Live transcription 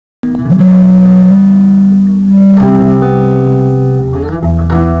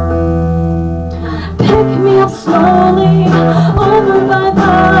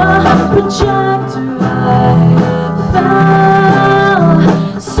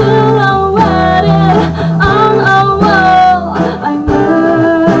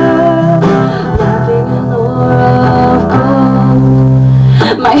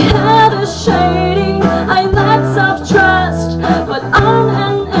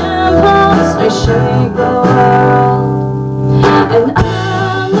shake the world. And I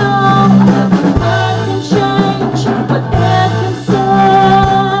know that the world can change, but it can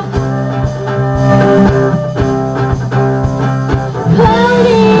set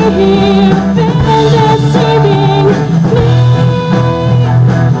clarity been deceiving me.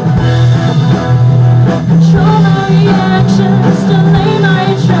 Control my reactions, delay my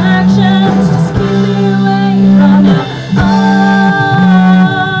attractions, just keep me away from it.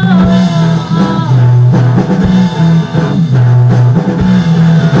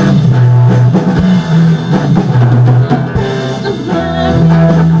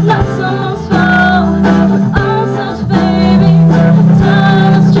 Not someone's fault, but all such baby.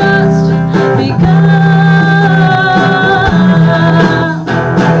 Time has just begun.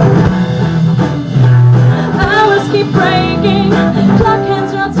 Hours keep breaking, clock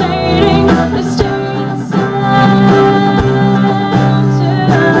hands rotating, they stay the same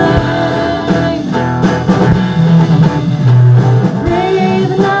today.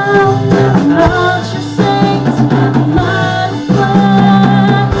 Breathing out, not your saints, my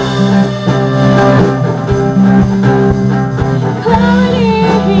flag. Clarity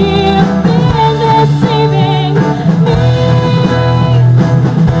been deceiving me.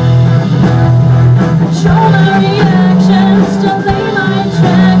 Control my reactions, delay my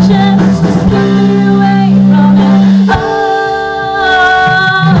attractions, just keep me away from it.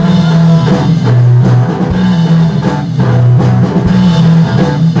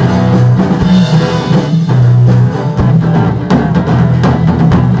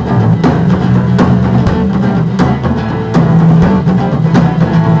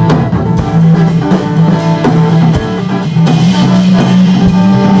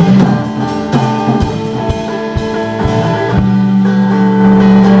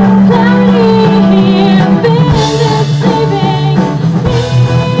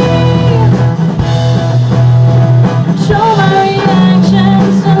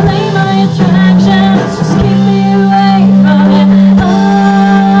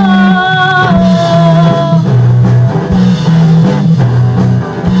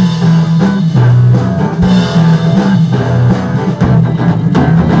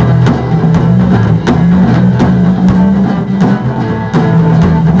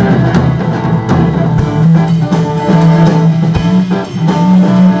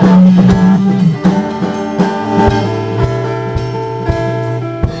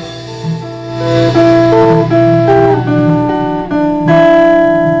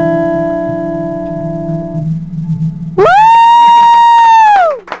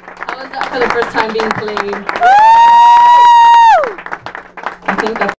 How was that for the first time being